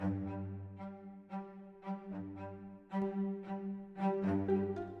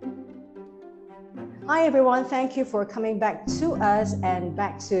Hi everyone, thank you for coming back to us and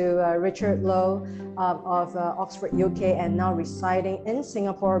back to Richard Lowe of Oxford, UK, and now residing in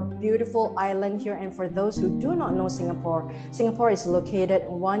Singapore, beautiful island here. And for those who do not know Singapore, Singapore is located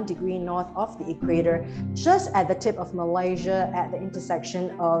 1 degree north of the equator, just at the tip of Malaysia, at the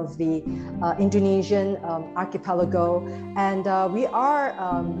intersection of the Indonesian archipelago. And we are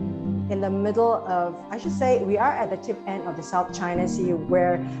in the middle of, I should say, we are at the tip end of the South China Sea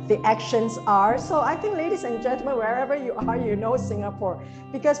where the actions are. So I think, ladies and gentlemen, wherever you are, you know Singapore,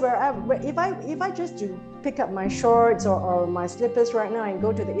 because wherever, if I just do pick up my shorts or my slippers right now and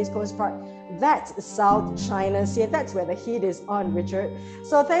go to the East Coast Park, that's South China Sea. That's where the heat is on, Richard.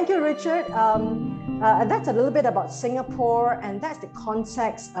 So thank you, Richard. That's a little bit about Singapore, and that's the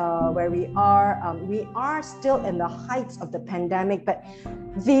context where we are. We are still in the heights of the pandemic, but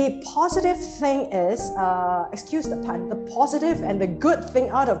the positive thing is, excuse the pun, the positive and the good thing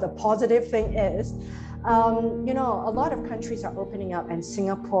out of the positive thing is, a lot of countries are opening up, and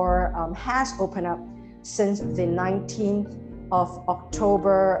Singapore has opened up since the 19th of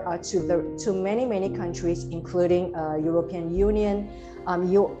October to many countries, including European Union.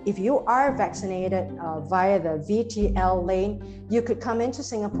 If you are vaccinated via the VTL lane, you could come into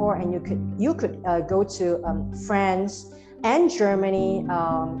Singapore, and you could go to France and Germany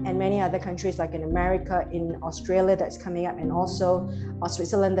and many other countries like in America, in Australia that's coming up, and also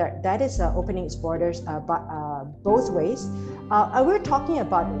Switzerland that is opening its borders both ways. We're talking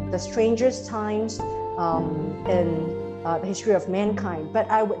about the strangest times in the history of mankind, but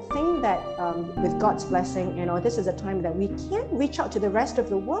I would think that with God's blessing, this is a time that we can reach out to the rest of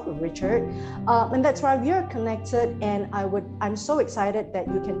the world, Richard, and that's why we are connected. And I'm so excited that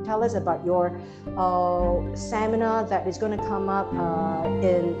you can tell us about your seminar that is going to come up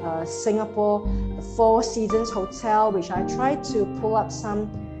in Singapore, the Four Seasons Hotel, which I tried to pull up some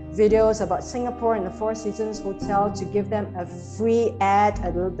videos about Singapore and the Four Seasons Hotel to give them a free ad, a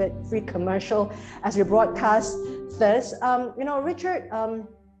little bit free commercial as we broadcast this. Richard,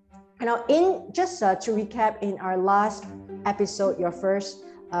 in just to recap, in our last episode, your first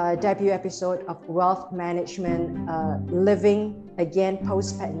debut episode of Wealth Management, Living Again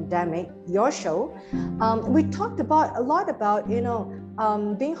Post-Pandemic, your show, we talked a lot about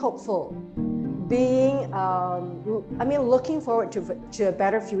being hopeful, being looking forward to a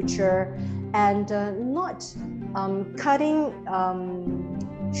better future, and not cutting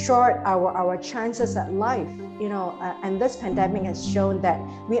short our chances at life. And this pandemic has shown that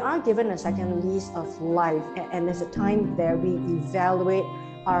we are given a second lease of life, and there's a time there we evaluate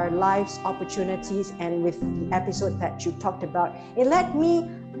our life's opportunities. And with the episode that you talked about, it let me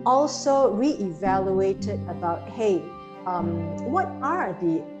also re-evaluate it about, hey, what are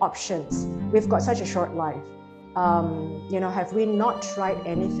the options? We've got such a short life. Have we not tried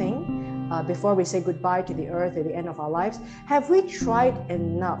anything before we say goodbye to the earth at the end of our lives? Have we tried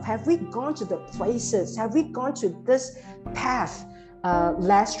enough? Have we gone to the places? Have we gone to this path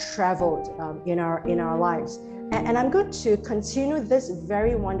less traveled in our lives? And I'm going to continue this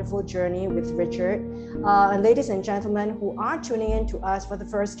very wonderful journey with Richard. Ladies and gentlemen who are tuning in to us for the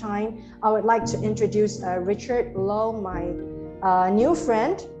first time, I would like to introduce Richard Lowe, my new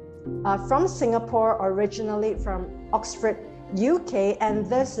friend from Singapore, originally from Oxford, UK, and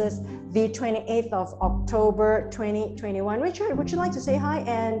this is the 28th of October 2021. Richard, would you like to say hi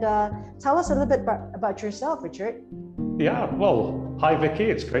and tell us a little bit about yourself, Richard? Yeah, well, hi Vicky,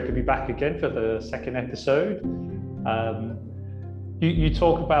 it's great to be back again for the second episode. You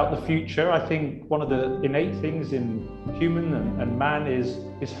talk about the future. I think one of the innate things in human and man is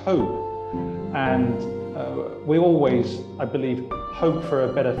hope. And we always, I believe, hope for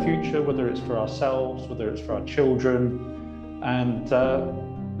a better future, whether it's for ourselves, whether it's for our children. And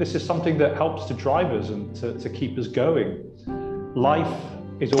this is something that helps to drive us and to keep us going. Life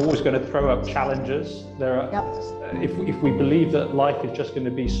is always going to throw up challenges. If we believe that life is just going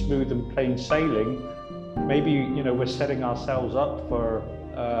to be smooth and plain sailing, maybe we're setting ourselves up for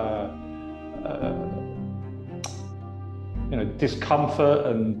discomfort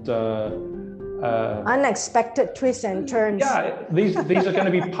and unexpected twists and turns. Yeah, these are going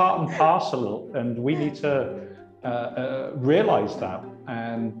to be part and parcel, and we need to realize that.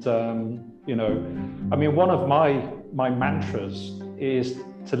 And one of my mantras is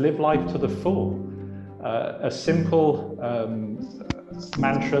to live life to the full. A simple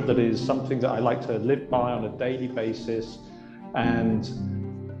mantra that is something that I like to live by on a daily basis. And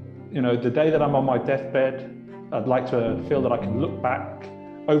the day that I'm on my deathbed, I'd like to feel that I can look back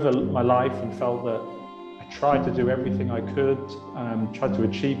over my life and felt that I tried to do everything I could, tried to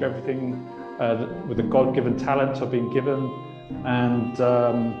achieve everything with the God-given talents I've been given, and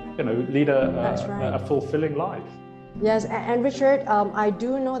lead That's right. a fulfilling life. Yes, and Richard, I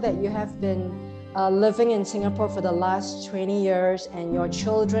do know that you have been living in Singapore for the last 20 years, and your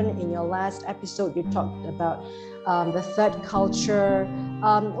children, in your last episode, you talked about the third culture.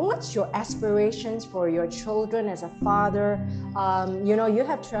 What's your aspirations for your children as a father? You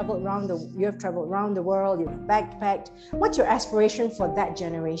have traveled around the world, you've backpacked. What's your aspiration for that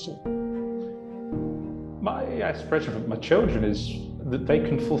generation? My aspiration for my children is that they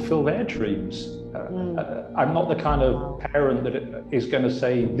can fulfill their dreams. I'm not the kind of parent that is going to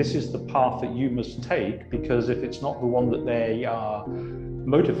say, this is the path that you must take, because if it's not the one that they are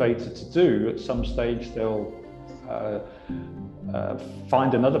motivated to do, at some stage they'll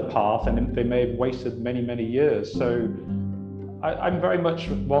find another path, and they may have wasted many, many years. So I'm very much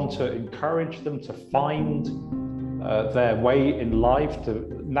want to encourage them to find their way in life,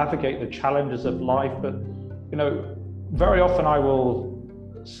 to navigate the challenges of life. But very often I will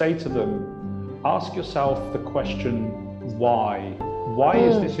say to them, ask yourself the question, why? Why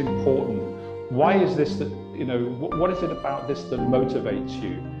is this important? Why is this that, what is it about this that motivates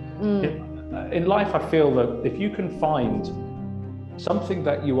you? In life, I feel that if you can find something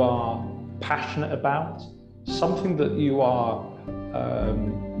that you are passionate about, something that you are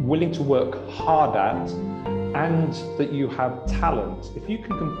willing to work hard at, and that you have talent, if you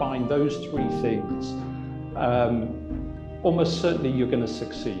can combine those three things, almost certainly you're going to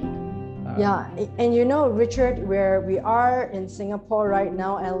succeed. Yeah, and Richard, where we are in Singapore right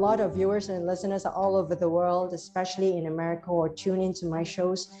now, and a lot of viewers and listeners are all over the world, especially in America, or tune into my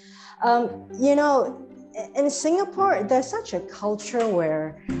shows. In Singapore, there's such a culture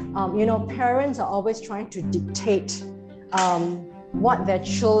where, parents are always trying to dictate what their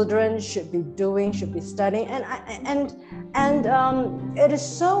children should be doing, should be studying, and it is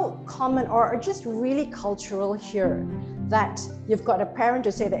so common, or just really cultural here, that you've got a parent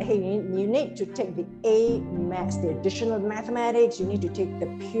to say that, hey, you need to take the A maths, the additional mathematics, you need to take the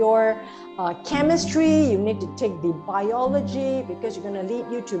pure chemistry, you need to take the biology because you're going to lead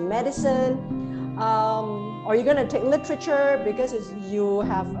you to medicine, or you're going to take literature because you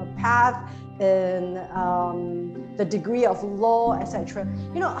have a path in the degree of law, etc.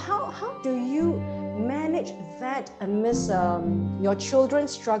 How do you manage that amidst your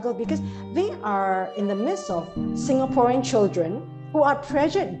children's struggle, because they are in the midst of Singaporean children who are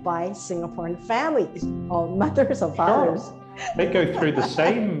pressured by Singaporean families or mothers or fathers? Sure. They go through the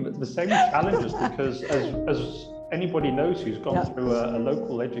same challenges, because as anybody knows who's gone through a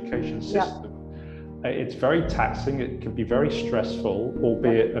local education system, it's very taxing, it can be very stressful,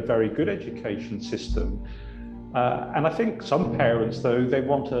 albeit a very good education system. And I think some parents, though, they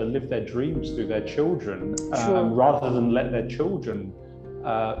want to live their dreams through their children, rather than let their children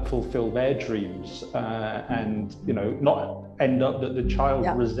fulfill their dreams, and not end up that the child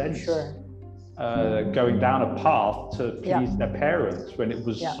resents going down a path to please their parents, when it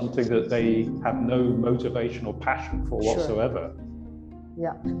was something that they have no motivation or passion for whatsoever.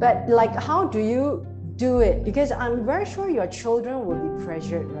 Yeah, but how do you do it? Because I'm very sure your children will be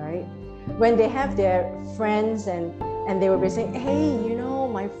pressured, right? When they have their friends and they will be saying, hey,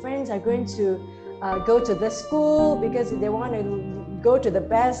 my friends are going to go to this school because they want to go to the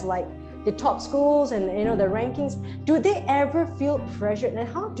best, like the top schools and the rankings. Do they ever feel pressured? And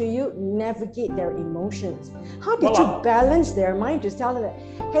how do you navigate their emotions? How did you balance their mind to tell them that,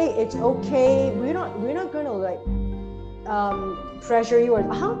 hey, it's okay, we're not going to pressure you? Or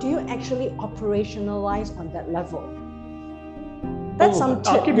how do you actually operationalize on that level?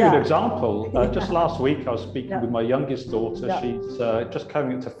 I'll give you an example. Just last week, I was speaking with my youngest daughter. She's just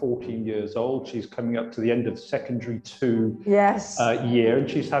coming up to 14 years old. She's coming up to the end of secondary 2 year, and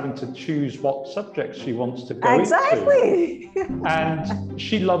she's having to choose what subjects she wants to go into. And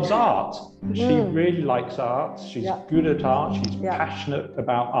she loves art. She really likes art. She's good at art. She's passionate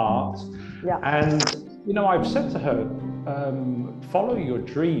about art. And I've said to her, follow your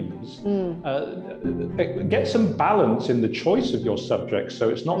dreams, get some balance in the choice of your subjects. So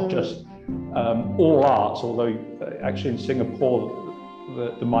it's not just all arts, although actually in Singapore,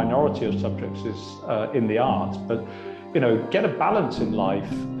 the minority of subjects is in the arts, but get a balance in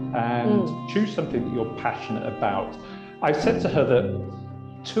life and choose something that you're passionate about. I said to her that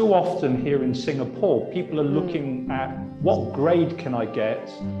too often here in Singapore, people are looking at what grade can I get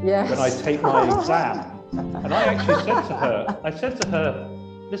when I take my exam. And I actually said to her,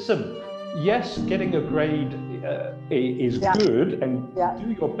 listen, yes, getting a grade is good, and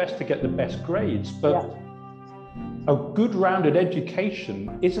do your best to get the best grades, but a good rounded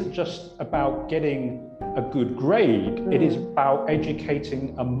education isn't just about getting a good grade, it is about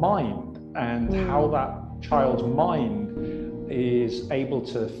educating a mind, and how that child's mind is able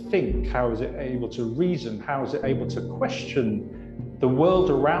to think? How is it able to reason? How is it able to question the world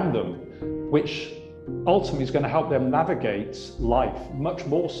around them, which ultimately is going to help them navigate life much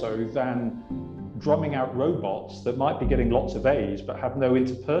more so than drumming out robots that might be getting lots of A's but have no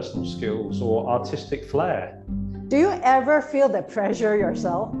interpersonal skills or artistic flair. Do you ever feel the pressure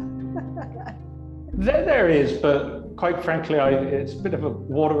yourself? There is, but quite frankly, it's a bit of a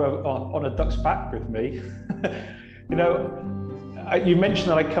water on a duck's back with me. You know, you mentioned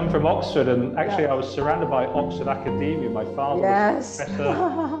that I come from Oxford, and actually I was surrounded by Oxford academia. My father was a professor,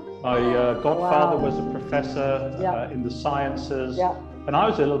 my godfather was a professor in the sciences, and I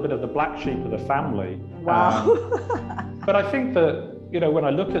was a little bit of the black sheep of the family. Wow. But I think that, you know, when I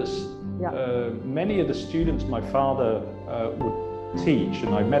look at many of the students my father would teach,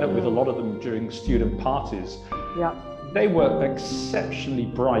 and I met up with a lot of them during student parties, they were exceptionally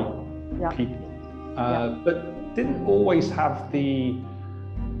bright people, but didn't always have the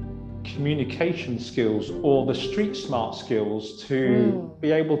communication skills or the street smart skills to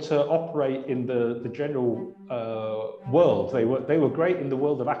be able to operate in the general world. They were great in the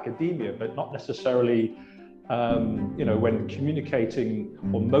world of academia, but not necessarily you know, when communicating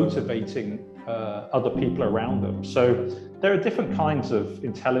or motivating other people around them. So there are different kinds of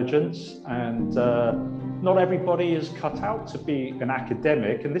intelligence, and not everybody is cut out to be an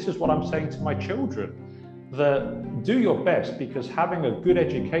academic. And this is what I'm saying to my children, that do your best, because having a good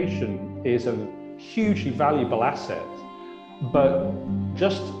education is a hugely valuable asset. But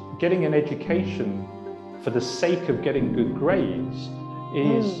just getting an education for the sake of getting good grades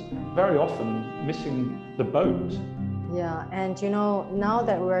is very often missing the boat. Yeah, and you know, now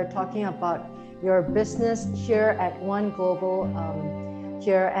that we're talking about your business here at One Global,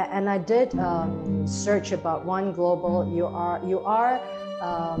 and I did search about One Global. You are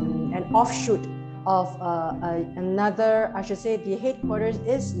an offshoot of another, I should say, the headquarters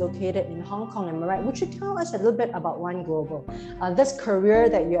is located in Hong Kong, am I right? Would you tell us a little bit about One Global? This career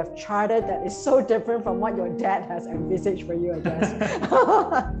that you have charted that is so different from what your dad has envisaged for you, I guess.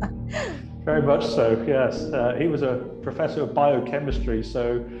 Very much so, yes. He was a professor of biochemistry,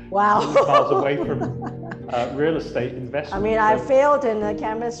 so wow. miles away from real estate investment. I mean, I failed in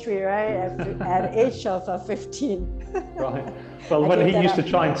chemistry, right, at age of 15. Right. Well, when he used to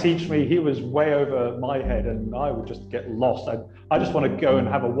try and teach me, he was way over my head, and I would just get lost. I just want to go and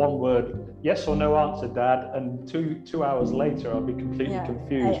have a one-word yes or no answer, Dad, and two hours later, I'll be completely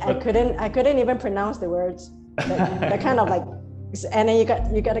confused. I couldn't even pronounce the words. They're kind of like. And then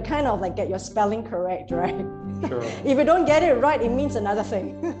you got to kind of like get your spelling correct, right? Sure. If you don't get it right, it means another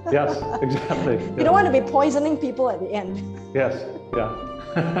thing. Yes, exactly. You don't want to be poisoning people at the end. Yes, yeah.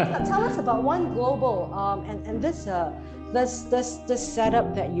 Tell us about One Global and this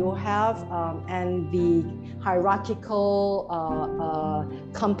setup that you have and the hierarchical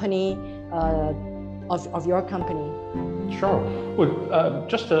company of your company. Sure. Well,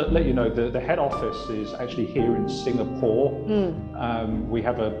 just to let you know, the head office is actually here in Singapore. We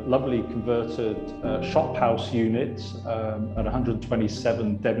have a lovely converted shop house unit at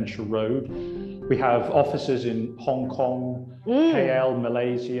 127 Devonshire Road. We have offices in Hong Kong, KL,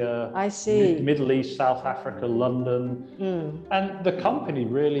 Malaysia, I see. Middle East, South Africa, London. And the company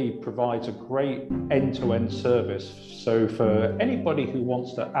really provides a great end-to-end service. So for anybody who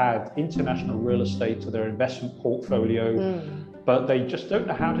wants to add international real estate to their investment portfolio, but they just don't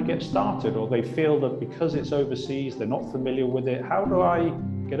know how to get started, or they feel that because it's overseas, they're not familiar with it. How do I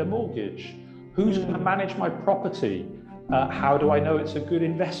get a mortgage? Who's going to manage my property? How do I know it's a good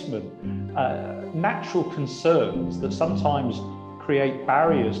investment? Natural concerns that sometimes create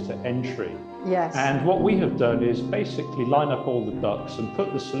barriers to entry. Yes. And what we have done is basically line up all the ducks and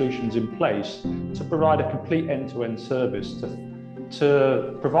put the solutions in place to provide a complete end-to-end service,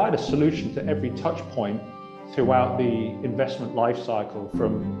 to provide a solution to every touch point throughout the investment life cycle,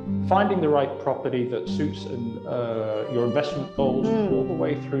 from finding the right property that suits your investment goals all the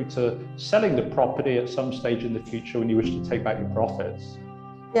way through to selling the property at some stage in the future when you wish to take back your profits.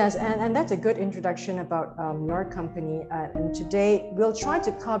 Yes, and that's a good introduction about your company. And today we'll try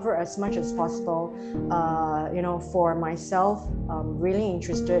to cover as much as possible. You know, for myself, I'm really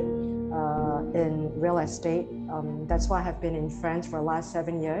interested in real estate. That's why I have been in France for the last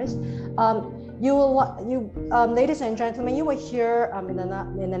 7 years. Ladies and gentlemen, you will hear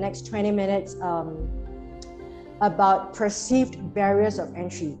in the next 20 minutes about perceived barriers of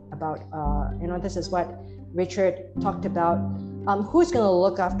entry. About you know, this is what Richard talked about. Who's going to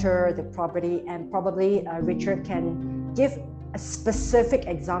look after the property, and probably Richard can give a specific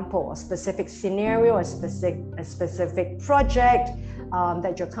example, a specific scenario, a specific project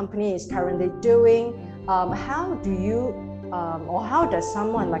that your company is currently doing. How do you or how does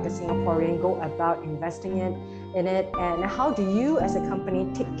someone like a Singaporean go about investing in it, and how do you as a company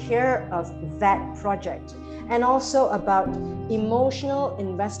take care of that project? And also about emotional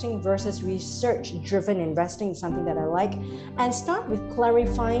investing versus research-driven investing, something that I like. And start with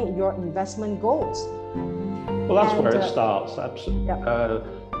clarifying your investment goals. Well, that's where it starts. Absolutely. Yeah.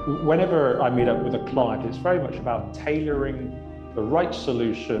 Whenever I meet up with a client, it's very much about tailoring the right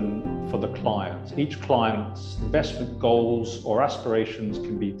solution for the client. Each client's investment goals or aspirations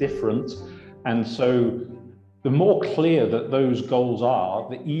can be different. And so the more clear that those goals are,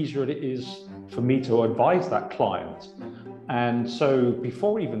 the easier it is for me to advise that client. And so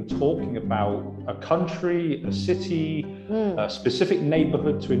before even talking about a country, a city, a specific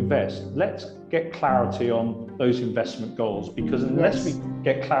neighborhood to invest, let's get clarity on those investment goals, because unless we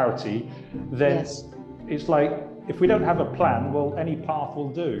get clarity, then it's like, if we don't have a plan, well, any path will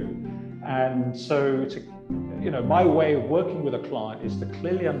do. And so, my way of working with a client is to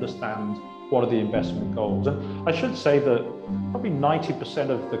clearly understand what are the investment goals. And I should say that probably 90%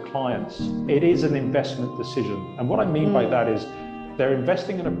 of the clients, it is an investment decision. And what I mean by that is they're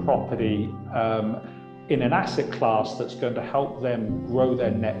investing in a property in an asset class that's going to help them grow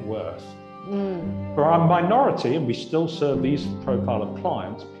their net worth. For our minority, and we still serve these profile of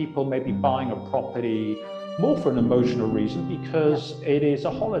clients, people may be buying a property more for an emotional reason because it is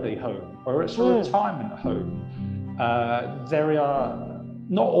a holiday home or it's a retirement home.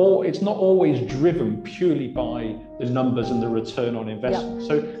 It's not always driven purely by the numbers and the return on investment.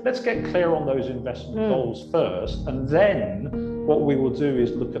 So let's get clear on those investment goals first, and then what we will do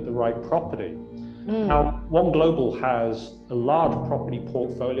is look at the right property. Now, One Global has a large property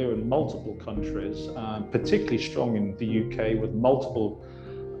portfolio in multiple countries, particularly strong in the UK with multiple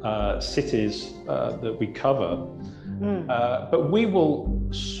cities that we cover. But we will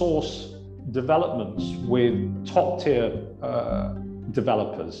source developments with top tier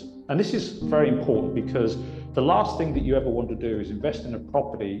developers. And this is very important, because the last thing that you ever want to do is invest in a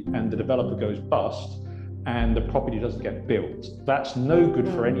property and the developer goes bust and the property doesn't get built. That's no good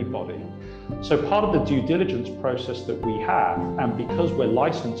for anybody. So part of the due diligence process that we have, and because we're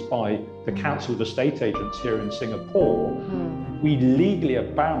licensed by the Council of Estate Agents here in Singapore, we legally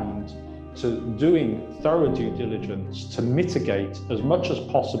are bound to doing thorough due diligence to mitigate as much as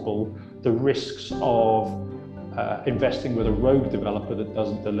possible the risks of investing with a rogue developer that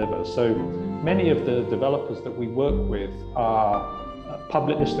doesn't deliver. So many of the developers that we work with are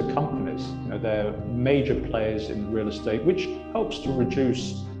public listed companies. They're major players in real estate, which helps to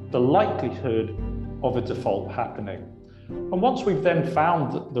reduce the likelihood of a default happening. And once we've then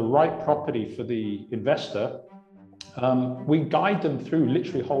found the right property for the investor, we guide them through,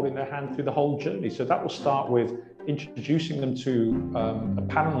 literally holding their hand through the whole journey. So that will start with introducing them to a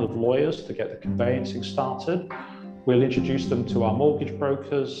panel of lawyers to get the conveyancing started. We'll introduce them to our mortgage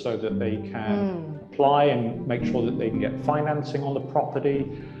brokers so that they can apply and make sure that they can get financing on the property.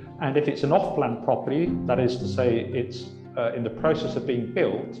 And if it's an off-plan property, that is to say it's in the process of being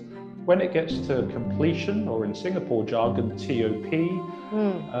built, when it gets to completion, or in Singapore jargon, TOP,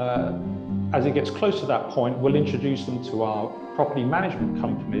 as it gets close to that point, we'll introduce them to our property management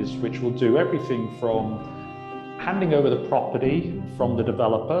companies, which will do everything from handing over the property from the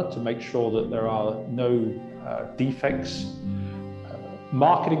developer to make sure that there are no defects,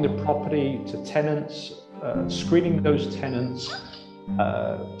 marketing the property to tenants, screening those tenants,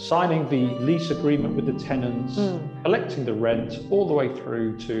 signing the lease agreement with the tenants, collecting the rent, all the way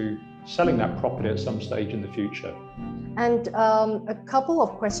through to selling that property at some stage in the future. And a couple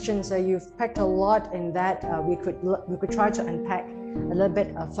of questions, you've packed a lot in that we could try to unpack a little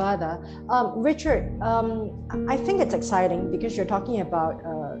bit further. Richard, I think it's exciting because you're talking about,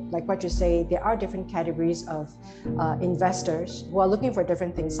 like what you say, there are different categories of investors who are looking for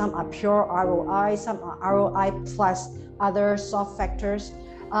different things. Some are pure ROI, some are ROI plus other soft factors.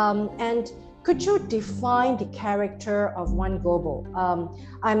 And could you define the character of One Global?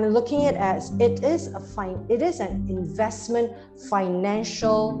 I'm looking at it as it is an investment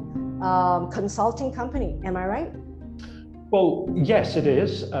financial consulting company. Am I right? Well, yes, it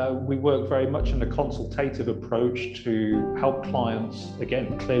is. We work very much in a consultative approach to help clients,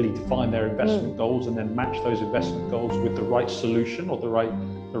 again, clearly define their investment goals and then match those investment goals with the right solution or the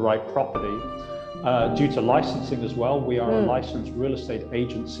right property. Due to licensing as well, we are a licensed real estate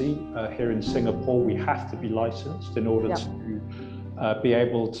agency here in Singapore. We have to be licensed in order to be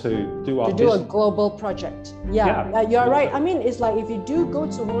able to do our business. A global project. You're right. I mean, it's like if you do go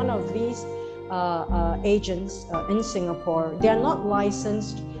to one of these agents in Singapore, they are not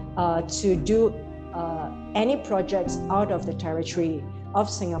licensed to do any projects out of the territory of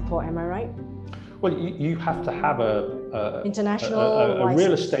Singapore. Am I right? Well, you have to have a international a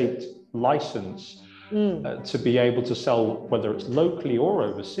real estate license to be able to sell, whether it's locally or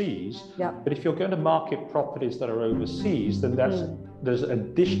overseas. Yeah. But if you're going to market properties that are overseas, then there's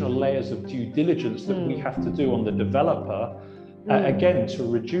additional layers of due diligence that we have to do on the developer, again, to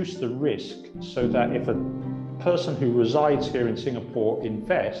reduce the risk, so that if a person who resides here in Singapore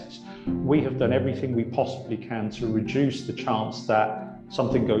invests, we have done everything we possibly can to reduce the chance that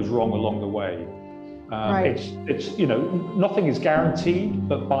something goes wrong along the way. Right. It's nothing is guaranteed,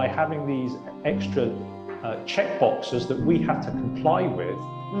 but by having these extra check boxes that we have to comply with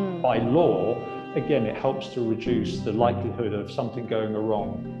by law, again, it helps to reduce the likelihood of something going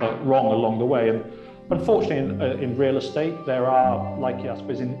wrong along the way. And unfortunately, in real estate, there are, like I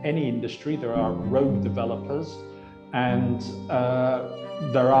suppose in any industry, there are rogue developers, and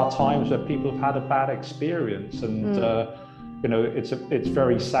there are times where people have had a bad experience, and it's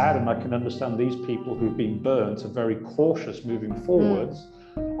very sad, and I can understand these people who've been burnt are very cautious moving forwards.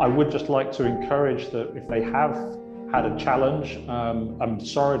 I would just like to encourage that if they have had a challenge, I'm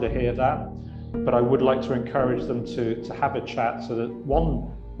sorry to hear that, but I would like to encourage them to have a chat, so that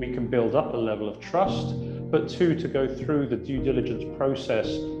one, we can build up a level of trust, but two, to go through the due diligence process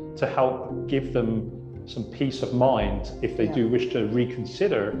to help give them some peace of mind if they do wish to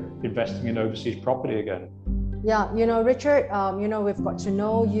reconsider investing in overseas property again. Yeah, Richard, we've got to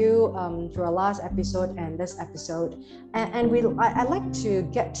know you through our last episode and this episode, and I'd like to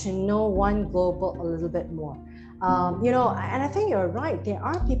get to know One Global a little bit more. And I think you're right. There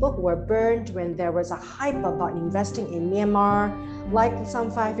are people who were burned when there was a hype about investing in Myanmar. Like some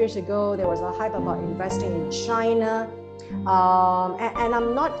 5 years ago, there was a hype about investing in China. And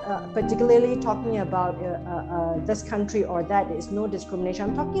I'm not particularly talking about this country or that. There's no discrimination.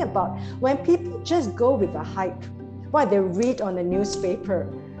 I'm talking about when people just go with the hype, what they read on the newspaper,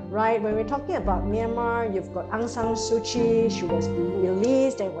 right? When we're talking about Myanmar, you've got Aung San Suu Kyi. She was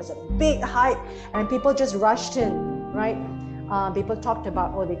released, and it was a big hype, and people just rushed in, right? People talked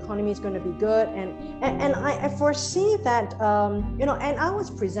about, the economy is going to be good, and I foresee that, and I was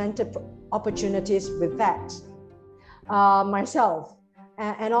presented opportunities with that myself,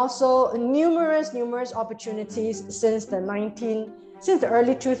 and also numerous opportunities since the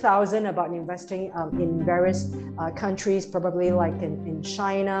early 2000s about investing in various countries, probably like in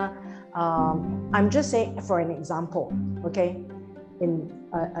China. I'm just saying for an example, okay, in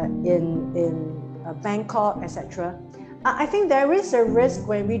Bangkok, etc. I think there is a risk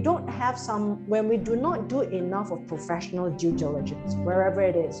when we do not do enough of professional due diligence, wherever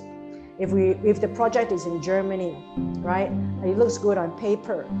it is. If the project is in Germany, right, it looks good on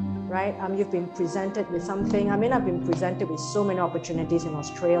paper, right? You've been presented with something. I've been presented with so many opportunities in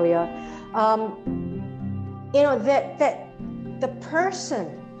Australia. That the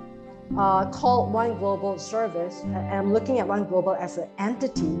person called One Global Service, and I'm looking at One Global as an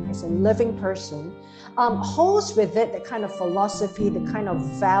entity, as a living person, holds with it the kind of philosophy, the kind of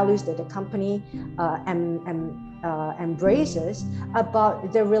values that the company embraces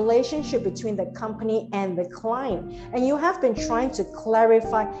about the relationship between the company and the client. And you have been trying to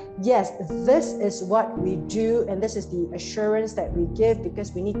clarify, yes, this is what we do, and this is the assurance that we give,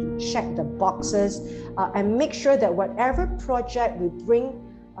 because we need to check the boxes and make sure that whatever project we bring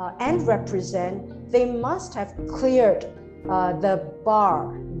and represent, they must have cleared the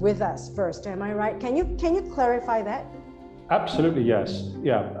bar with us first. Am I right? Can you clarify that? Absolutely, yes.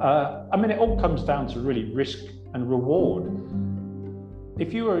 Yeah. It all comes down to really risk and reward.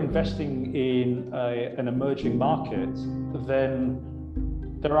 If you are investing in an emerging market, then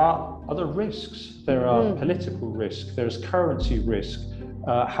there are other risks. There are political risk, there's currency risk.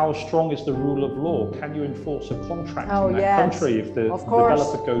 How strong is the rule of law? Can you enforce a contract in that country if the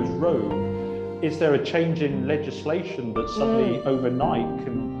developer goes rogue? Is there a change in legislation that suddenly overnight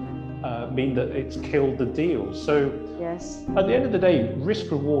can mean that it's killed the deal? So at the end of the day,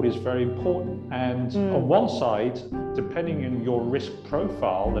 risk reward is very important. And on one side, depending on your risk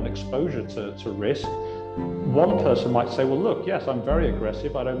profile and exposure to risk, one person might say, well, look, yes, I'm very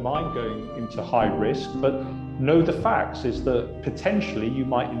aggressive. I don't mind going into high risk, but know the facts is that potentially you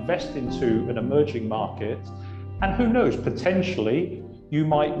might invest into an emerging market, and who knows, potentially you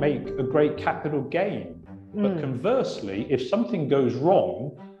might make a great capital gain. But conversely, if something goes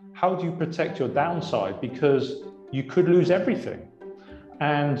wrong, how do you protect your downside? Because you could lose everything.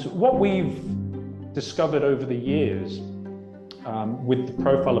 And what we've discovered over the years with the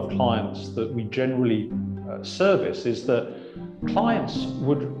profile of clients that we generally service is that clients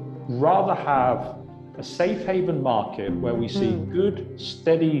would rather have a safe haven market where we see good,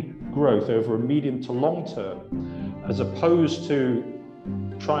 steady growth over a medium to long term, as opposed to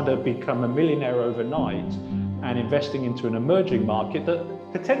trying to become a millionaire overnight, and investing into an emerging market that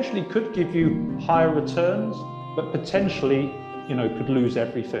potentially could give you higher returns, but potentially, could lose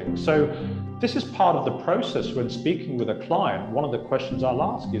everything. So this is part of the process when speaking with a client. One of the questions I'll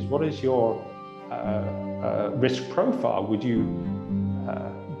ask is, what is your risk profile? Would you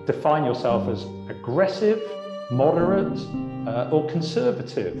define yourself as aggressive, moderate, or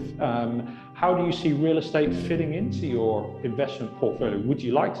conservative? How do you see real estate fitting into your investment portfolio? Would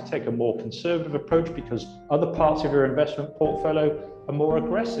you like to take a more conservative approach because other parts of your investment portfolio are more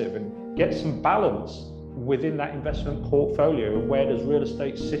aggressive, and get some balance within that investment portfolio? And where does real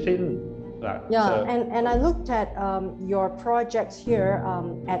estate sit in that? Yeah, and I looked at your projects here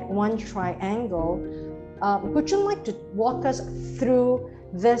at One Triangle. Would you like to walk us through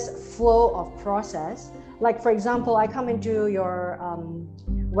this flow of process? Like, for example, I come into your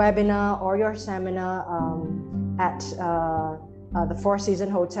webinar or your seminar at the Four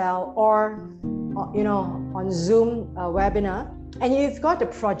Seasons Hotel, or on Zoom webinar, and you've got a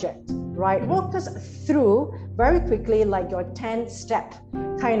project, right? Walk us through very quickly, like your 10-step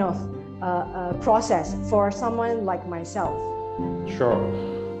kind of process for someone like myself. Sure.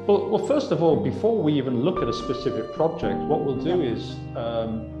 Well, first of all, before we even look at a specific project, what we'll do is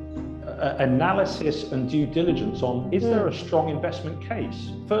analysis and due diligence on, is there a strong investment case?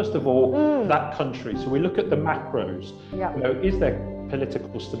 First of all, that country. So we look at the macros. Is there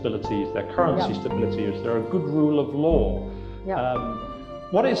political stability? Is there currency stability? Is there a good rule of law?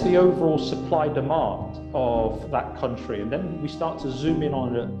 What is the overall supply demand of that country? And then we start to zoom in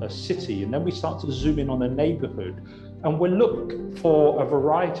on a city, and then we start to zoom in on a neighborhood, and we'll look for a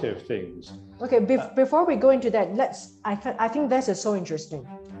variety of things. Okay, before we go into that, I think this is so interesting,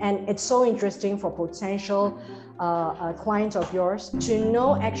 and it's so interesting for potential clients of yours to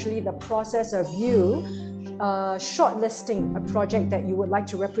know actually the process of you shortlisting a project that you would like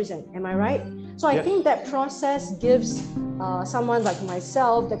to represent. Am I right? So I think that process gives someone like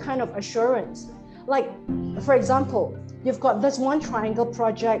myself the kind of assurance. Like, for example, you've got this One Triangle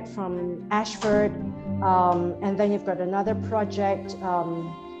project from Ashford, and then you've got another project,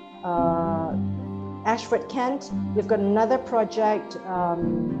 Ashford, Kent. You've got another project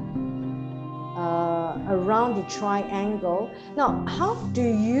around the Triangle. Now, how do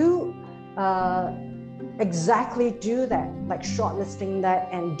you exactly do that, like shortlisting that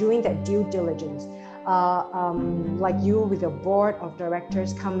and doing that due diligence? Like you with your board of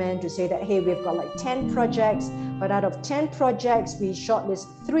directors come in to say that, hey, we've got like 10 projects, but out of 10 projects, we shortlist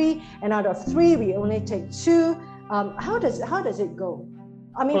 3, and out of 3, we only take 2. How does it go?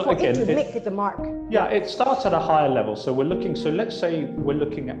 I mean, for it to make it the mark. Yeah, it starts at a higher level. So let's say we're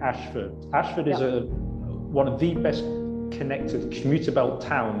looking at Ashford. Ashford is one of the best connected commuter belt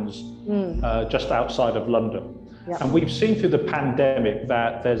towns just outside of London. And we've seen through the pandemic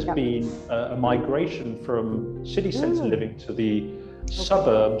that there's been a migration from city centre living to the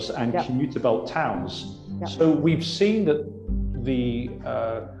suburbs and commuter belt towns. So we've seen that the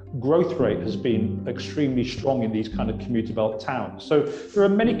growth rate has been extremely strong in these kind of commuter belt towns. So there are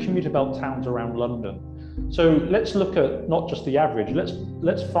many commuter belt towns around London. So let's look at not just the average.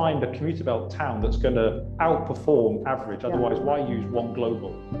 Let's find a commuter belt town that's going to outperform average. Otherwise, why use one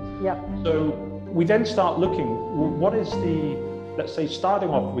global? So we then start looking, what is let's say, starting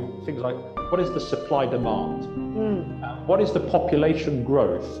off with things like, what is the supply demand? What is the population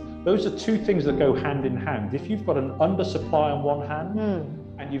growth? Those are two things that go hand in hand. If you've got an undersupply on one hand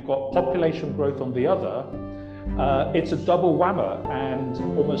and you've got population growth on the other, it's a double whammer, and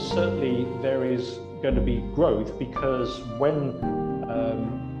almost certainly there is going to be growth, because when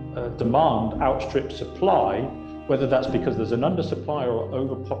demand outstrips supply, whether that's because there's an undersupply or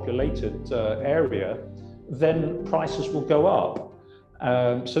overpopulated area, then prices will go up.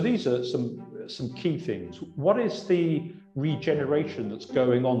 So these are some key things. What is the regeneration that's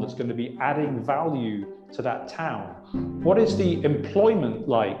going on that's going to be adding value to that town? What is the employment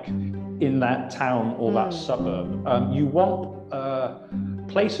like in that town or that suburb? You want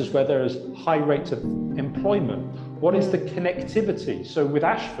places where there is high rates of employment. What is the connectivity? So with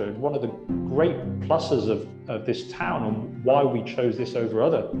Ashford, one of the great pluses of this town, and why we chose this over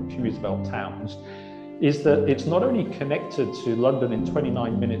other commuter belt towns, is that it's not only connected to London in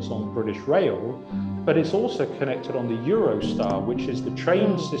 29 minutes on British Rail, but it's also connected on the Eurostar, which is the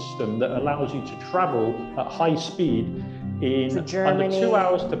train system that allows you to travel at high speed in under 2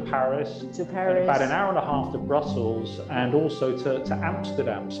 hours to Paris, about an hour and a half to Brussels, and also to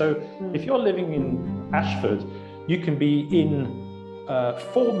Amsterdam. So if you're living in Ashford, you can be in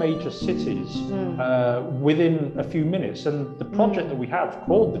 4 major cities within a few minutes. And the project that we have,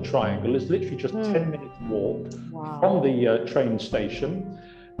 called the Triangle, is literally just 10 minutes walk from the train station.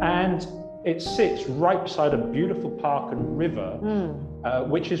 And it sits right beside a beautiful park and river,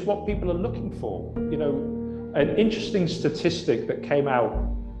 which is what people are looking for. You know, an interesting statistic that came out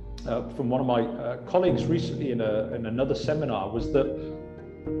from one of my colleagues recently in another seminar was that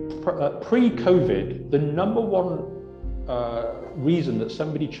pre-COVID, the number one reason that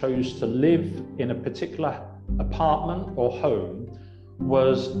somebody chose to live in a particular apartment or home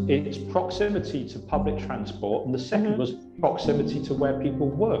was its proximity to public transport, and the second was proximity to where people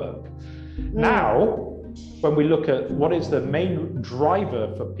work. Now, when we look at what is the main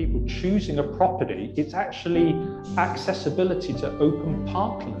driver for people choosing a property, it's actually accessibility to open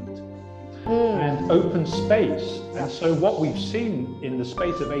parkland and open space. And so what we've seen in the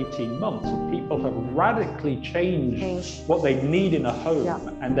space of 18 months, people have radically changed what they need in a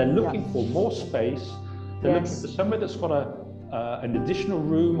home, and they're looking for more space. They're looking for somewhere that's got an additional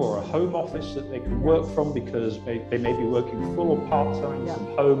room or a home office that they can work from, because they may be working full or part-time from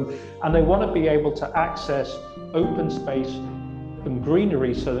home, and they want to be able to access open space and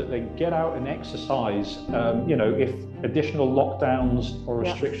greenery so that they can get out and exercise, you know, if additional lockdowns or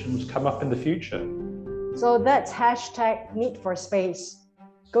restrictions come up in the future. So that's hashtag need for space.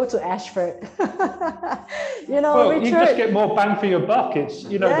 Go to Ashford. You know, well, Richard, you just get more bang for your buck. It's,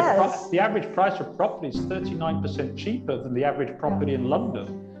 you know, the average price of property is 39% cheaper than the average property in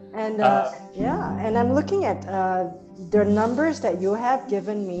London. And and I'm looking at the numbers that you have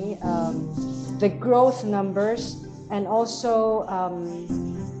given me, the growth numbers, and also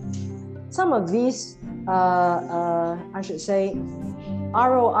some of these, I should say,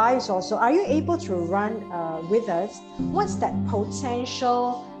 ROIs also. Are you able to run with us what's that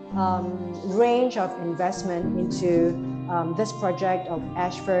potential range of investment into this project of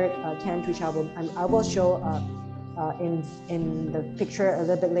Ashford, Kent, which I will show in the picture a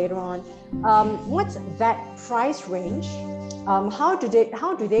little bit later on. What's that price range? How do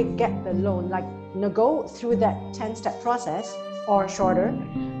they get the loan? Like, you know, go through that 10-step process or shorter,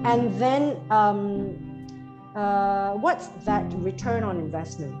 and then what's that return on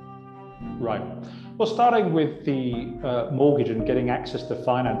investment? Right. Well, starting with the mortgage and getting access to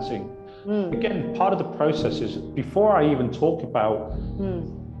financing, again, part of the process is, before I even talk about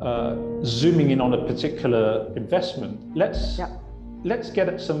zooming in on a particular investment, let's get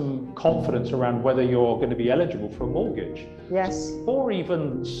at some confidence around whether you're going to be eligible for a mortgage. Yes. Or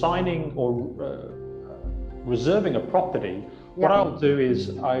even signing or reserving a property, what I'll do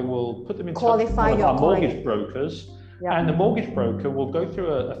is I will put them in touch with one of our mortgage brokers, and the mortgage broker will go through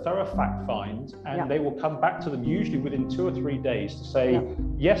a thorough fact find, and they will come back to them usually within 2 or 3 days to say,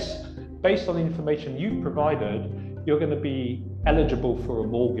 yes, based on the information you've provided, you're going to be eligible for a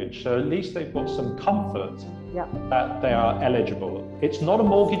mortgage. So at least they've got some comfort that they are eligible. It's not a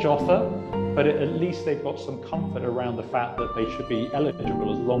mortgage offer, but at least they've got some comfort around the fact that they should be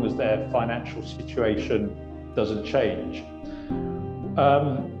eligible as long as their financial situation doesn't change.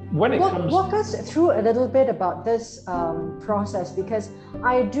 When it comes, walk us through a little bit about this process, because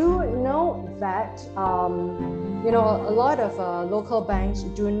I do know that you know, a lot of local banks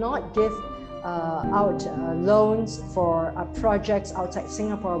do not give out loans for projects outside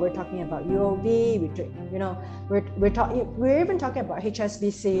Singapore. We're talking about UOB. You know, we're even talking about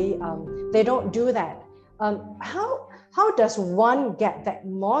HSBC. They don't do that. How does one get that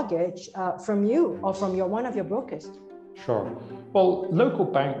mortgage from you or from one of your brokers? Sure. Well, local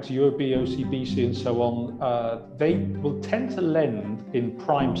banks, UOB, OCBC, and so on, they will tend to lend in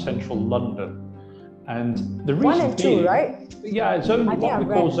prime central London. And the reason 1 and 2, right? Yeah, what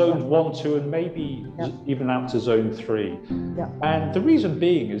we call zones 1, 2, and maybe even out to zone 3. And the reason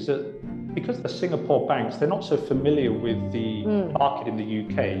being is that because the Singapore banks, they're not so familiar with the market in the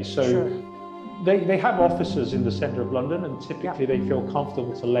UK. So they have offices in the centre of London, and typically they feel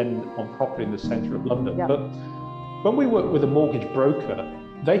comfortable to lend on property in the centre of London. But when we work with a mortgage broker,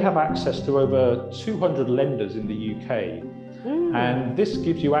 they have access to over 200 lenders in the UK. And this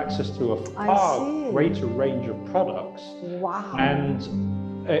gives you access to a far greater range of products. Wow. And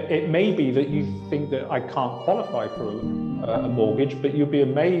it may be that you think that I can't qualify for a mortgage, but you'll be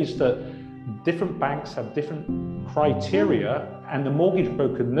amazed that different banks have different criteria, and the mortgage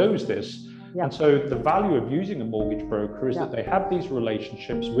broker knows this. And so the value of using a mortgage broker is that they have these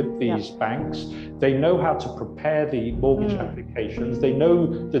relationships with these banks. They know how to prepare the mortgage applications. They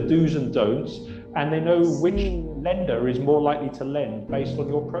know the do's and don'ts, and they know which lender is more likely to lend based on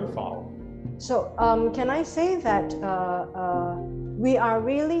your profile. So can I say that we are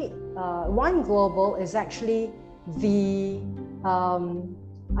really, One Global is actually the,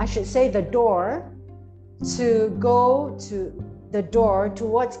 I should say, the door to go to the door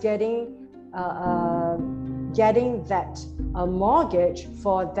towards getting that a mortgage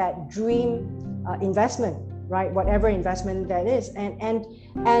for that dream investment, right? Whatever investment that is. And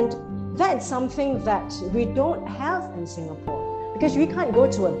that's something that we don't have in Singapore, because we can't go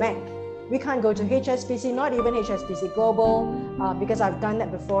to a bank. We can't go to HSBC, not even HSBC Global, because I've done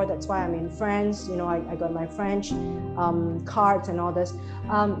that before. That's why I'm in France. You know, I got my French cards and all this.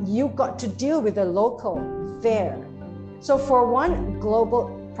 You got to deal with the local there. So for one,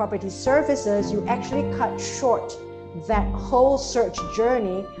 Global Property Services, you actually cut short that whole search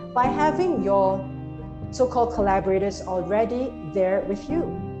journey by having your so-called collaborators already there with you.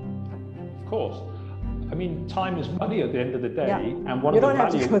 Of course. I mean, time is money at the end of the day, and one you of don't the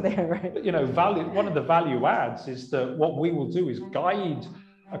have to go there, right? You know, one of the value adds is that what we will do is guide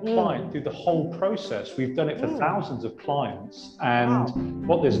a client through the whole process. We've done it for thousands of clients, and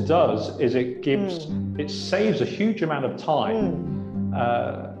what this does is it saves a huge amount of time.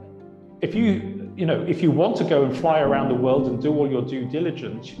 If you want to go and fly around the world and do all your due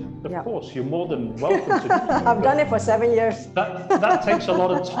diligence, of course, you're more than welcome to do so. I've done it for 7 years. That takes a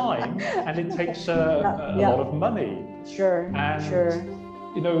lot of time, and it takes a lot of money. Sure, sure.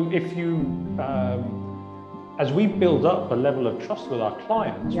 You know, if you, as we build up a level of trust with our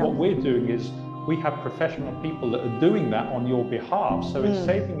clients, what we're doing is we have professional people that are doing that on your behalf. So it's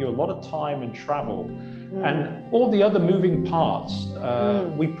saving you a lot of time and travel. And all the other moving parts,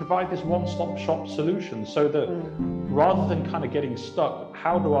 we provide this one-stop shop solution, so that rather than kind of getting stuck,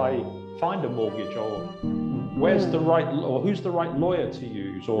 how do I find a mortgage, or where's the right, or who's the right lawyer to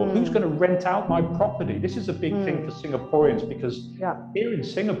use, or who's going to rent out my property? This is a big thing for Singaporeans, because here in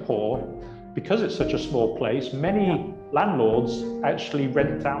Singapore, because it's such a small place, many landlords actually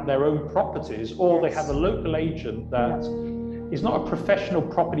rent out their own properties, or they have a local agent that is not a professional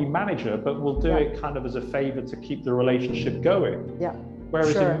property manager, but will do it kind of as a favor to keep the relationship going.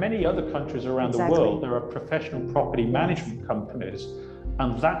 Whereas in many other countries around the world, there are professional property management companies,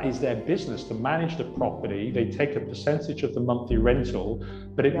 and that is their business, to manage the property. They take a percentage of the monthly rental,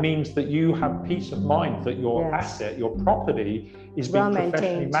 but it means that you have peace of mind that your asset, your property, is being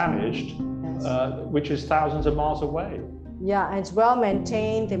professionally managed, which is thousands of miles away. Yeah, and it's well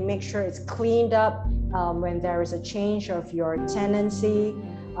maintained. They make sure it's cleaned up when there is a change of your tenancy,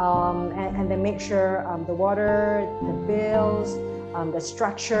 and they make sure the water, the bills, the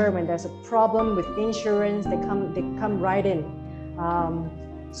structure, when there's a problem with insurance, they come right in.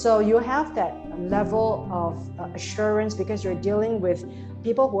 So you have that level of assurance, because you're dealing with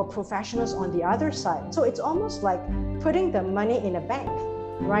people who are professionals on the other side. So it's almost like putting the money in a bank,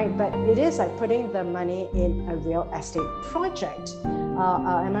 right? But it is like putting the money in a real estate project.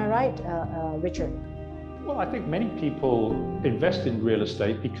 Am I right, Richard? Well, I think many people invest in real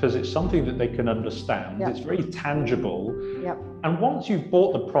estate because it's something that they can understand. It's very tangible. And once you've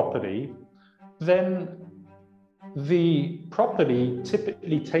bought the property, then the property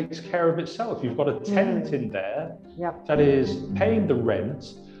typically takes care of itself. You've got a tenant in there that is paying the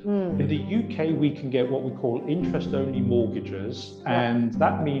rent. In the UK, we can get what we call interest-only mortgages, and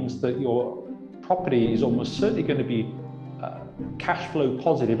that means that your property is almost certainly going to be cash flow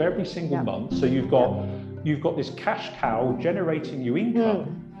positive every single month. So you've got this cash cow generating you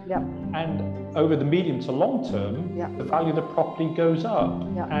income. And over the medium to long term, the value of the property goes up.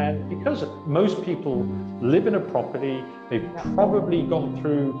 And because most people live in a property, they've probably gone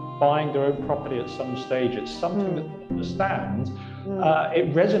through buying their own property at some stage. It's something that they understand.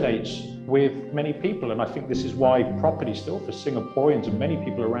 It resonates with many people. And I think this is why property still, for Singaporeans and many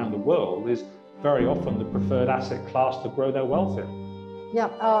people around the world, is very often the preferred asset class to grow their wealth in.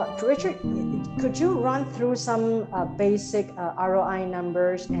 Richard, could you run through some basic ROI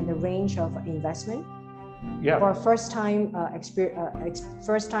numbers and the range of investment for first-time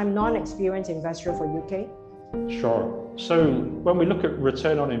non-experienced investor for UK? Sure. So when we look at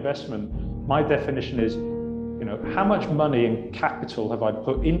return on investment, my definition is, you know, how much money and capital have I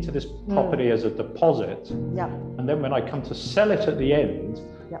put into this property as a deposit? And then when I come to sell it at the end,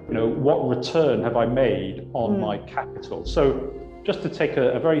 you know, what return have I made on my capital? So just to take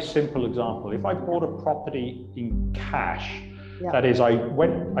a very simple example, if I bought a property in cash, that is, I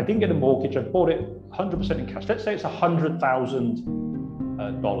didn't get a mortgage, I bought it 100% in cash. Let's say it's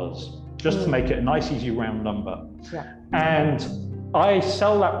 $100,000, just to make it a nice, easy round number. And I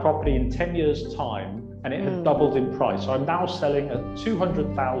sell that property in 10 years' time, and it had doubled in price. So I'm now selling at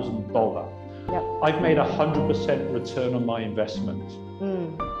 $200,000. I've made 100% return on my investment.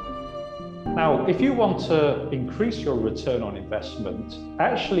 Now, if you want to increase your return on investment,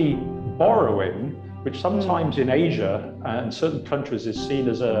 actually borrowing, which sometimes in Asia and certain countries is seen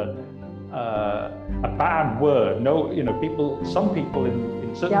as a bad word. No, you know, some people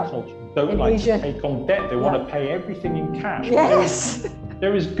in certain cultures don't In like Asia. to take on debt. They want to pay everything in cash. Yes.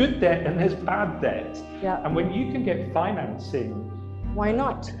 There is good debt and there's bad debt. Yeah. And when you can get financing, Why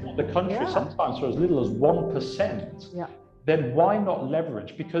not? in the country sometimes for as little as 1%, Yeah. then why not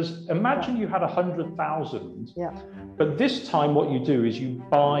leverage? Because imagine you had 100,000, Yeah. but this time what you do is you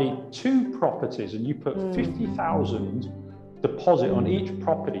buy 2 properties and you put 50,000 deposit on each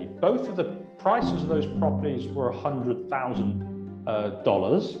property. Both of the prices of those properties were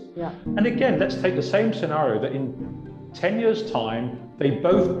 $100,000. Yeah. And again, let's take the same scenario that in 10 years' time, they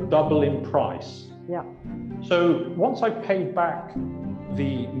both double in price. Yeah. So once I've paid back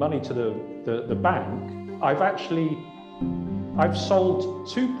the money to the bank, I've sold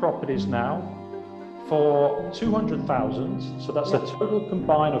 2 properties now for 200,000. So that's a total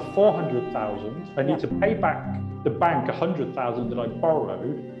combined of 400,000. I need to pay back the bank 100,000 that I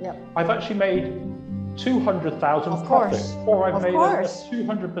borrowed. I've actually made 200,000 profit, or I've made a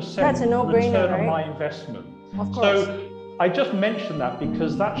 200% That's a no-brainer, return right? on my investment. Of course. So I just mentioned that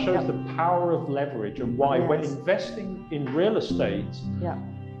because that shows the power of leverage and why when investing in real estate,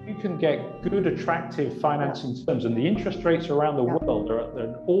 you can get good, attractive financing terms, and the interest rates around the world are at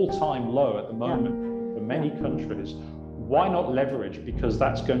an all-time low at the moment for many countries. Why not leverage? Because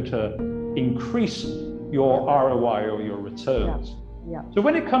that's going to increase your ROI or your returns. So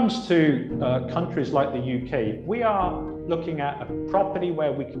when it comes to countries like the UK, we are looking at a property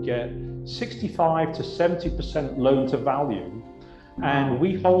where we could get 65 to 70% loan to value, and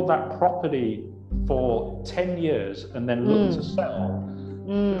we hold that property for 10 years and then look to sell.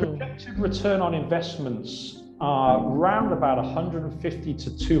 Projected return on investments are around about 150 to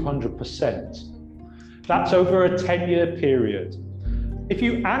 200%. That's over a 10-year period. If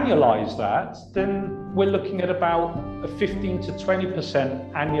you annualize that, then we're looking at about a 15 to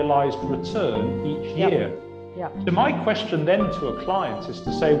 20% annualized return each year. So my question then to a client is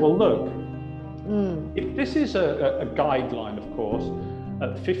to say, well, look, if this is a guideline, of course,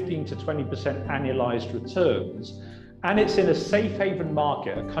 at 15 to 20% annualized returns, and it's in a safe haven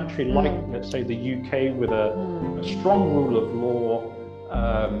market, a country like, let's say, the UK with a strong rule of law,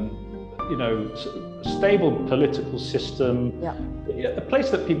 stable political system, a place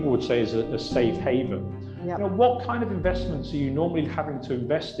that people would say is a safe haven. What kind of investments are you normally having to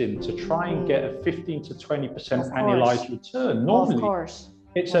invest in to try and get a 15 to 20% annualized return? Normally,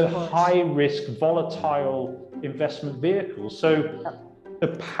 it's a high-risk, volatile investment vehicle. So the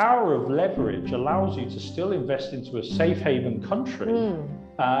power of leverage allows you to still invest into a safe haven country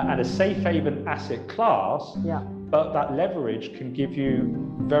and a safe haven asset class, but that leverage can give you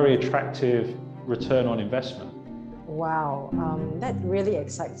very attractive return on investment. Wow, that really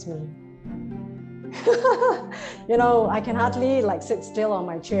excites me. I can hardly sit still on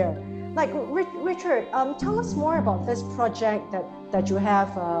my chair. Richard, tell us more about this project that you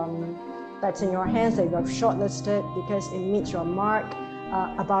have that's in your hands, that you have shortlisted because it meets your mark,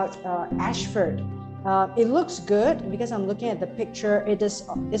 about Ashford. It looks good because I'm looking at the picture. It's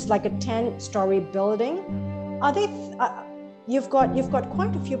like a 10-story building. You've got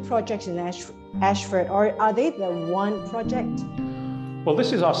quite a few projects in Ashford, or are they the one project? Well,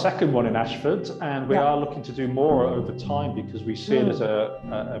 this is our second one in Ashford, and we are looking to do more over time because we see it as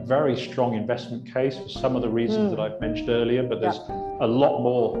a very strong investment case for some of the reasons that I've mentioned earlier, but there's a lot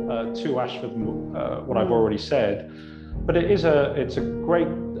more to Ashford than what I've already said. But it's a great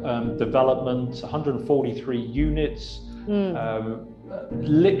development, 143 units,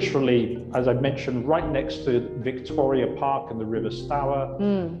 literally, as I mentioned, right next to Victoria Park and the River Stour.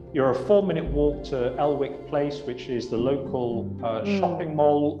 You're a 4-minute walk to Elwick Place, which is the local shopping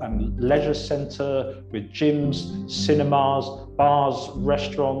mall and leisure centre with gyms, cinemas, bars,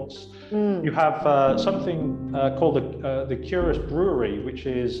 restaurants. You have something called the Curious Brewery, which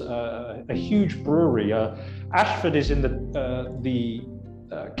is a huge brewery. Ashford is in the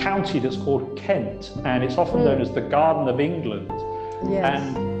county that's called Kent, and it's often known as the Garden of England.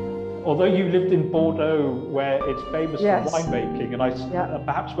 And although you lived in Bordeaux, where it's famous for winemaking, and I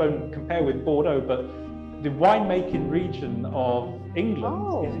perhaps won't compare with Bordeaux, but the winemaking region of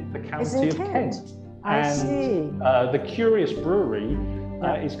England is in the county of Kent. The Curious Brewery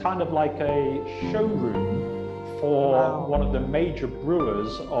is kind of like a showroom for one of the major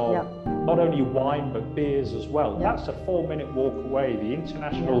brewers of not only wine but beers as well. That's a 4-minute walk away. The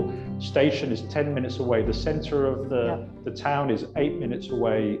international station is 10 minutes away. The center of the town is 8 minutes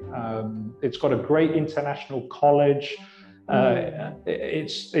away. It's got a great international college.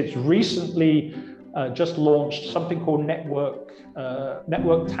 It's recently just launched something called Network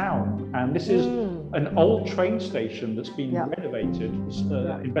Town, and this is an old train station that's been renovated,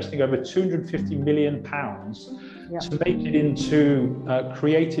 investing over £250 million to make it into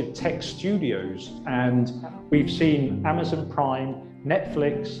creative tech studios. And we've seen Amazon Prime,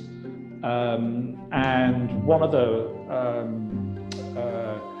 Netflix, and one other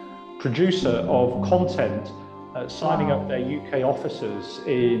producer of content signing up their UK offices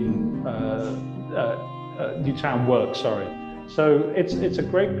in Newtown Works, sorry. So it's a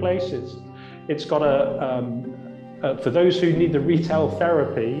great place. It's got for those who need the retail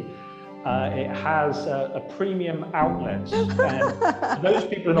therapy, it has a premium outlets. And for those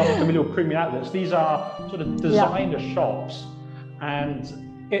people who are not familiar with premium outlets, these are sort of designer shops, and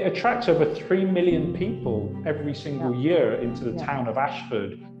it attracts over 3 million people every single year into the town of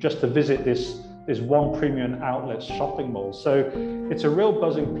Ashford just to visit this one premium outlet shopping mall. So it's a real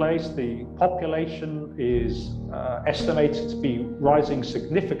buzzing place. The population is estimated to be rising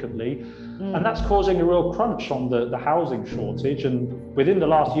significantly, and that's causing a real crunch on the housing shortage. And within the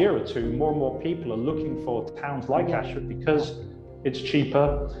last year or two, more and more people are looking for towns like Ashford because it's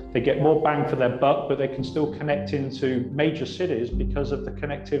cheaper, they get more bang for their buck, but they can still connect into major cities because of the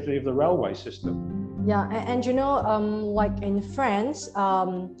connectivity of the railway system. Yeah, and you know, like in France,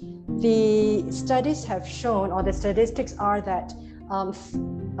 the studies have shown, or the statistics are that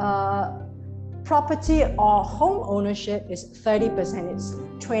property or home ownership is 30%, it's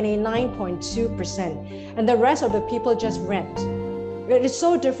 29.2%, and the rest of the people just rent. It is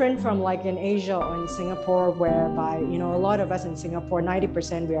so different from like in Asia or in Singapore, whereby, you know, a lot of us in Singapore,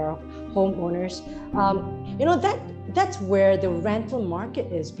 90% we are homeowners. You know, that's where the rental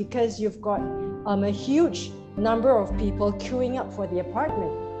market is, because you've got a huge number of people queuing up for the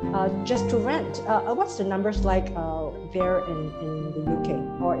apartment just to rent. What's the numbers like there in the UK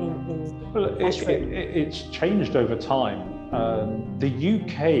or in Ashford? It's changed over time. The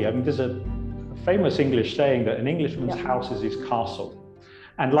UK, I mean, there's a famous English saying that an Englishman's house is his castle.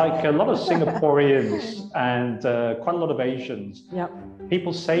 And like a lot of Singaporeans and quite a lot of Asians,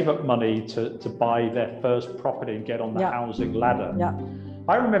 people save up money to buy their first property and get on the housing ladder.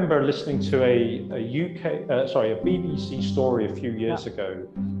 I remember listening to a BBC story a few years ago,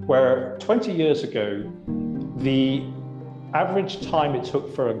 where 20 years ago, the average time it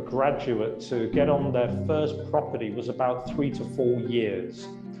took for a graduate to get on their first property was about 3 to 4 years.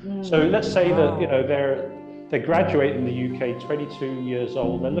 So let's say that, you know, they graduate in the UK 22 years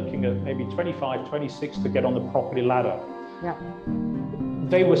old, they're looking at maybe 25, 26 to get on the property ladder.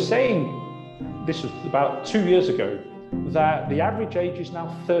 They were saying, this was about 2 years ago, that the average age is now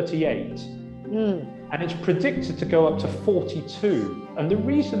 38, and it's predicted to go up to 42. And the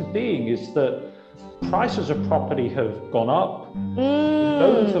reason being is that prices of property have gone up.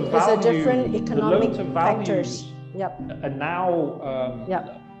 Loans of value, it's a different economic factors. Are now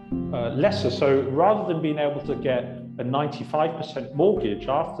lesser. So rather than being able to get a 95% mortgage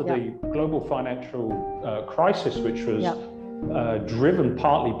after the global financial crisis, which was driven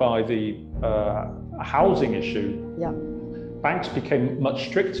partly by the housing issue, banks became much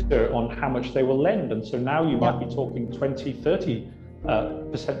stricter on how much they will lend. And so now you might be talking 20,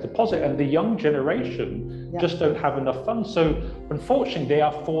 30% deposit, and the young generation just don't have enough funds. So unfortunately, they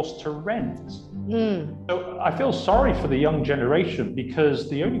are forced to rent. So I feel sorry for the young generation, because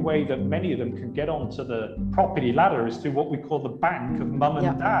the only way that many of them can get onto the property ladder is through what we call the bank of mum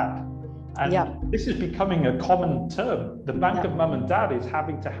and dad. And this is becoming a common term. The bank of mum and dad is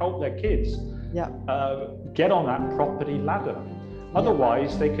having to help their kids get on that property ladder.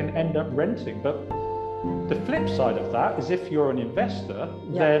 Otherwise, they can end up renting. But the flip side of that is, if you're an investor,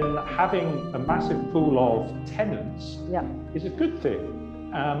 then having a massive pool of tenants is a good thing.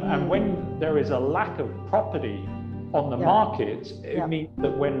 And when there is a lack of property on the market, it means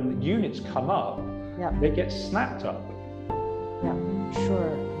that when units come up, they get snapped up.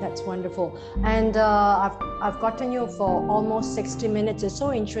 Sure, that's wonderful. And I've gotten you for almost 60 minutes. It's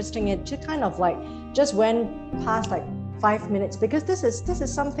so interesting. It just kind of like just went past like 5 minutes, because this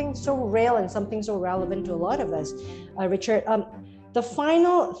is something so real and something so relevant to a lot of us. Richard, the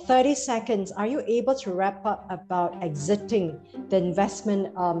final 30 seconds, are you able to wrap up about exiting the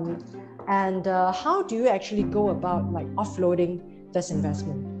investment, and how do you actually go about like offloading this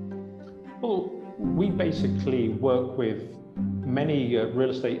investment? Well, we basically work with many real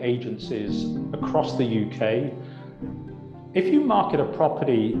estate agencies across the UK. If you market a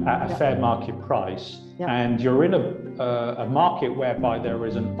property at a fair market price, and you're in a market whereby there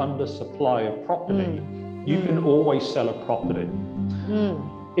is an undersupply of property, you can always sell a property.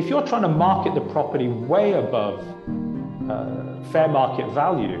 If you're trying to market the property way above fair market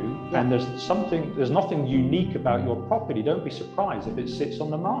value, And there's nothing unique about your property. Don't be surprised if it sits on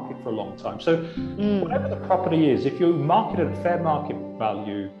the market for a long time. So whatever the property is, if you market it at fair market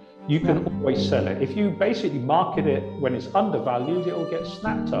value, you can always sell it. If you basically market it when it's undervalued, it will get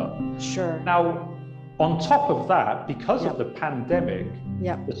snapped up. Sure. Now, on top of that, because of the pandemic,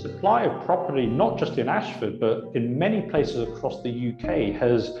 the supply of property, not just in Ashford, but in many places across the UK,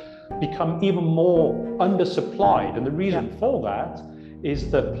 has become even more undersupplied. And the reason for that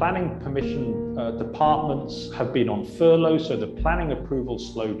is that planning permission departments have been on furlough, so the planning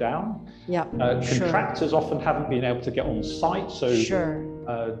approvals slow down. Contractors often haven't been able to get on site, so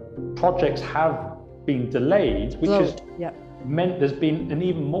projects have been delayed, which has meant there's been an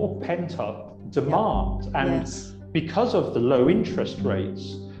even more pent-up demand. And because of the low interest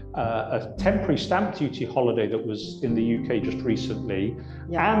rates, a temporary stamp duty holiday that was in the UK just recently,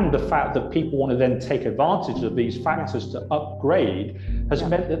 and the fact that people want to then take advantage of these factors to upgrade, has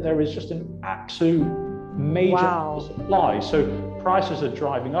meant that there is just an absolute major supply. So prices are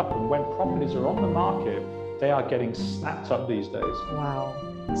driving up, and when properties are on the market, they are getting snapped up these days. Wow.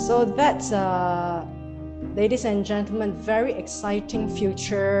 So that's, ladies and gentlemen, very exciting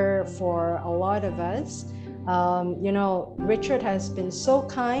future for a lot of us. You know, Richard has been so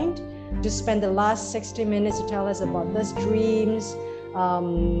kind to spend the last 60 minutes to tell us about these dreams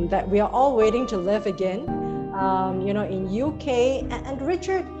that we are all waiting to live again, you know, in UK. And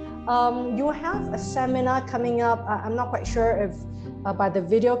Richard, you have a seminar coming up. I'm not quite sure if by the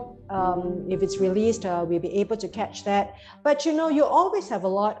video, if it's released, we'll be able to catch that. But you know, you always have a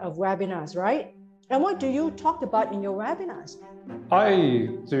lot of webinars, right? And what do you talk about in your webinars? I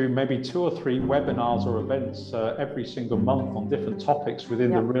do maybe 2 or 3 webinars or events every single month on different topics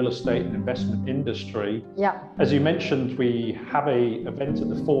within the real estate and investment industry. As you mentioned, we have an event at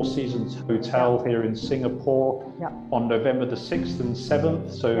the Four Seasons Hotel here in Singapore on November the 6th and 7th.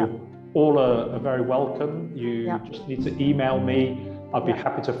 So all are very welcome. You just need to email me. I'll be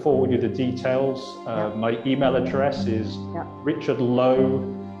happy to forward you the details. My email address is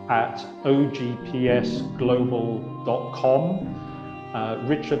richardlowe@ogpsglobal.com.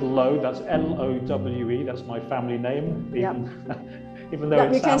 Richard Lowe, that's Lowe, that's my family name. Even though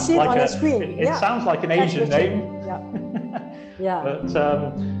it sounds like it sounds like an Asian name. But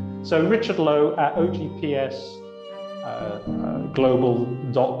so Richard Lowe at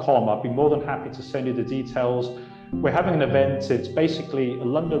ogpsglobal.com. I'd be more than happy to send you the details. We're having an event. It's basically a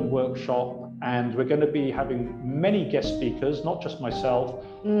London workshop, and we're going to be having many guest speakers, not just myself,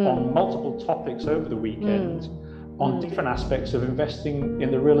 on multiple topics over the weekend on different aspects of investing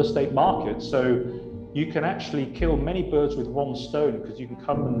in the real estate market. So you can actually kill many birds with one stone, because you can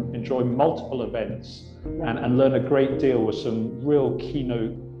come and enjoy multiple events and learn a great deal with some real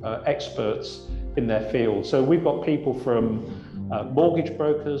keynote experts in their field. So we've got people from mortgage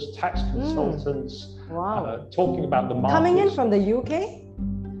brokers, tax consultants, talking about the market. Coming in from the UK?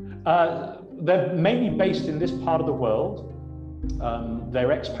 They're mainly based in this part of the world. They're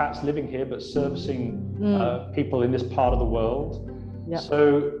expats living here, but servicing people in this part of the world.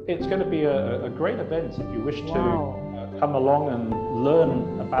 So it's going to be a great event if you wish to come along and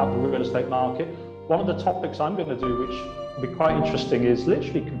learn about the real estate market. One of the topics I'm going to do, which will be quite interesting, is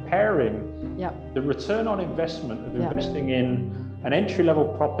literally comparing the return on investment of investing in an entry-level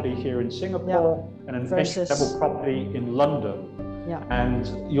property here in Singapore and an entry-level property in London. And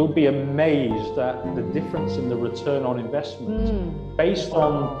you'll be amazed at the difference in the return on investment based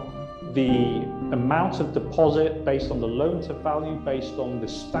on the amount of deposit, based on the loan to value, based on the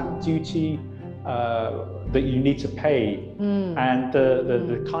stamp duty that you need to pay, and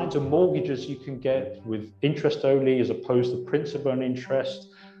the kinds of mortgages you can get with interest only as opposed to principal and interest,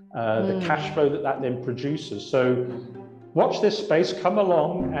 the cash flow that then produces. So watch this space, come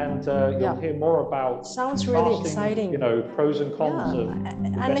along, and you'll hear more about. Sounds really exciting. You know, pros and cons of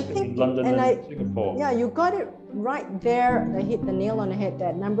investing in London and Singapore. Yeah, you got it right there. I hit the nail on the head.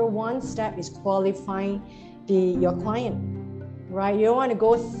 That number one step is qualifying your client, right? You don't want to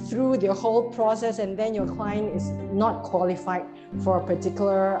go through the whole process and then your client is not qualified for a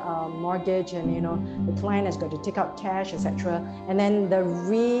particular mortgage, and you know the client has got to take out cash, etc. And then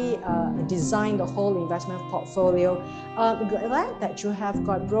design the whole investment portfolio. Glad that you have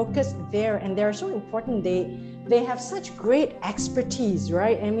got brokers there, and they're so important. They have such great expertise,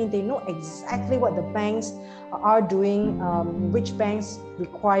 right? I mean, they know exactly what the banks are doing, which banks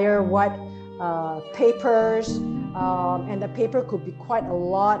require what papers, and the paper could be quite a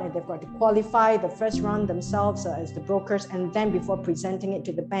lot, and they've got to qualify the first round themselves as the brokers, and then before presenting it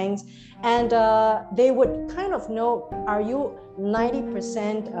to the banks. And they would kind of know, are you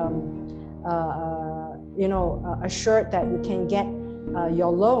 90% assured that you can get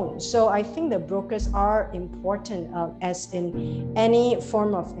your loan. So I think the brokers are important as in any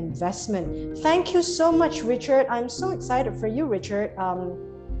form of investment. Thank you so much, Richard. I'm so excited for you, Richard.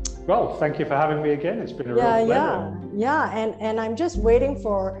 Well, thank you for having me again. It's been a real pleasure. And I'm just waiting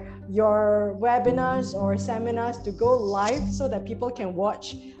for your webinars or seminars to go live so that people can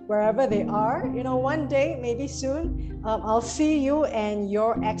watch wherever they are. You know, one day, maybe soon, I'll see you and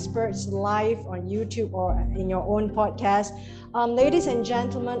your experts live on YouTube or in your own podcast. Ladies and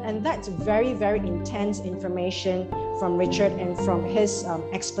gentlemen, and that's very, very intense information from Richard, and from his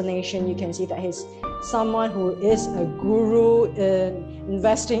explanation, you can see that he's someone who is a guru in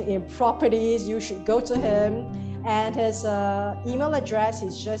investing in properties. You should go to him. And his email address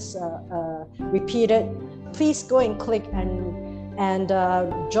is just repeated. Please go and click and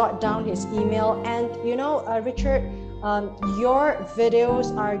jot down his email. And you know, Richard, your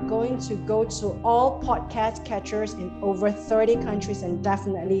videos are going to go to all podcast catchers in over 30 countries, and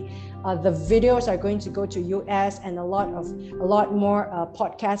definitely the videos are going to go to US and a lot more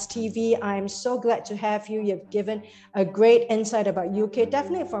podcast TV. I'm so glad to have you. You've given a great insight about UK.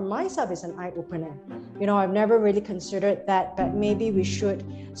 Definitely for myself, it's an eye-opener. You know, I've never really considered that, but maybe we should.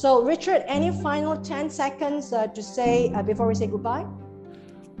 So Richard, any final 10 seconds to say before we say goodbye?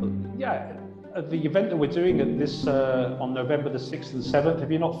 Yeah. The event that we're doing at this on November the 6th and 7th,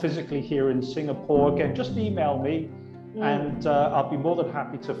 if you're not physically here in Singapore, again, just email me and I'll be more than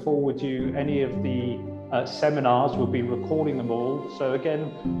happy to forward you any of the seminars. We'll be recording them all. So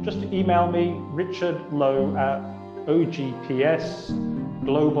again, just email me, Richard Lowe at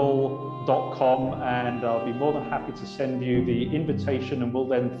ogpsglobal.com, and I'll be more than happy to send you the invitation, and we'll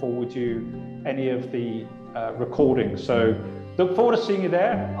then forward you any of the recordings. So look forward to seeing you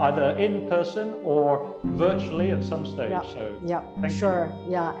there, either in person or virtually at some stage.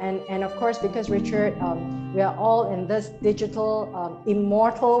 And of course, because Richard, we are all in this digital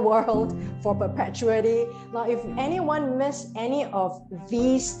immortal world for perpetuity. Now, if anyone missed any of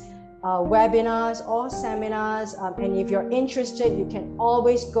these webinars or seminars, and if you're interested, you can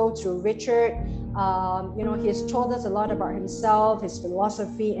always go to Richard. You know, he's told us a lot about himself, his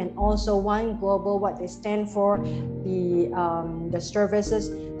philosophy, and also One Global, what they stand for, the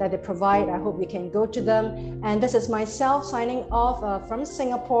services that they provide. I hope you can go to them. And this is myself signing off from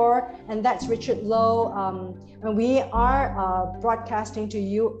Singapore, and that's Richard Lowe. And we are broadcasting to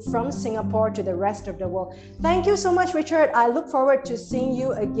you from Singapore to the rest of the world. Thank you so much, Richard. I look forward to seeing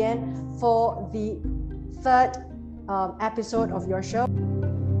you again for the third episode of your show.